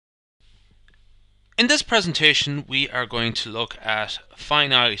In this presentation, we are going to look at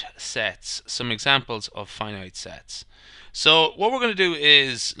finite sets, some examples of finite sets. So what we're going to do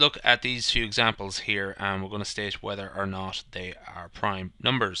is look at these few examples here, and we're going to state whether or not they are prime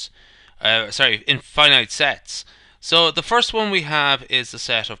numbers. In finite sets. So the first one we have is the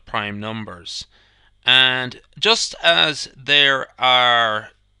set of prime numbers. And just as there are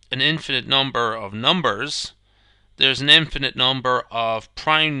an infinite number of numbers, there's an infinite number of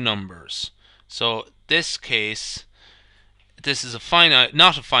prime numbers. So this case, this is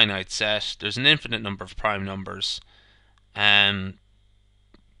not a finite set. There's an infinite number of prime numbers.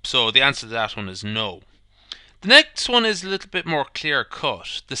 So the answer to that one is no. The next one is a little bit more clear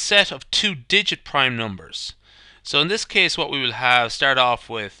cut. The set of two-digit prime numbers. So in this case, what we will have start off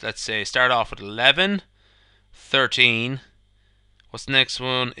with 11, 13. What's the next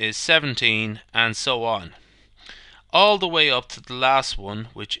one is 17, and so on, all the way up to the last one,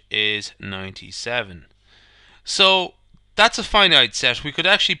 which is 97. So that's a finite set. We could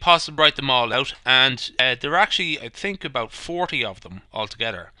actually possibly write them all out, and there are actually, I think, about 40 of them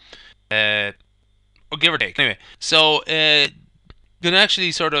altogether, or give or take. Anyway, so you can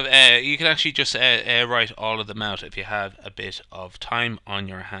actually just write all of them out if you have a bit of time on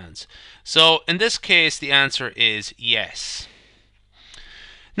your hands. So in this case, the answer is yes.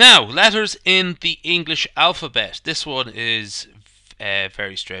 Now, letters in the English alphabet. This one is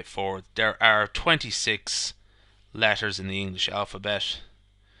very straightforward. There are 26 letters in the English alphabet.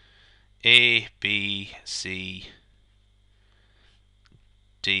 A, B, C,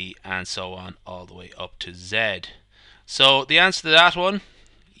 D, and so on, all the way up to Z. So the answer to that one,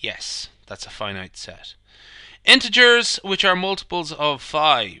 yes, that's a finite set. Integers, which are multiples of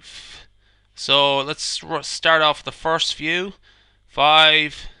 5. So let's start off with the first few.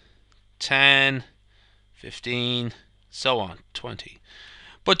 5, 10, 15, so on, 20.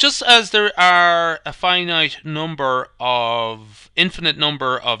 But just as there are a infinite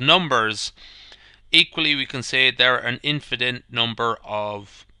number of numbers, equally we can say there are an infinite number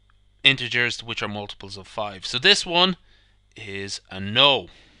of integers which are multiples of 5. So this one is a no.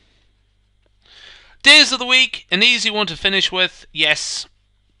 Days of the week, an easy one to finish with. Yes,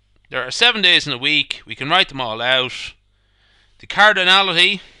 there are 7 days in a week. We can write them all out. The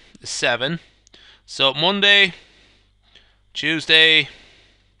cardinality is 7. So Monday, Tuesday,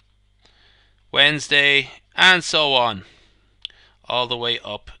 Wednesday, and so on, all the way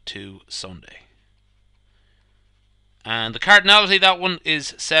up to Sunday. And the cardinality, that one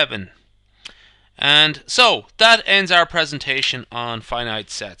is 7. And so that ends our presentation on finite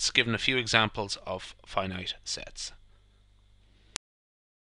sets, given a few examples of finite sets.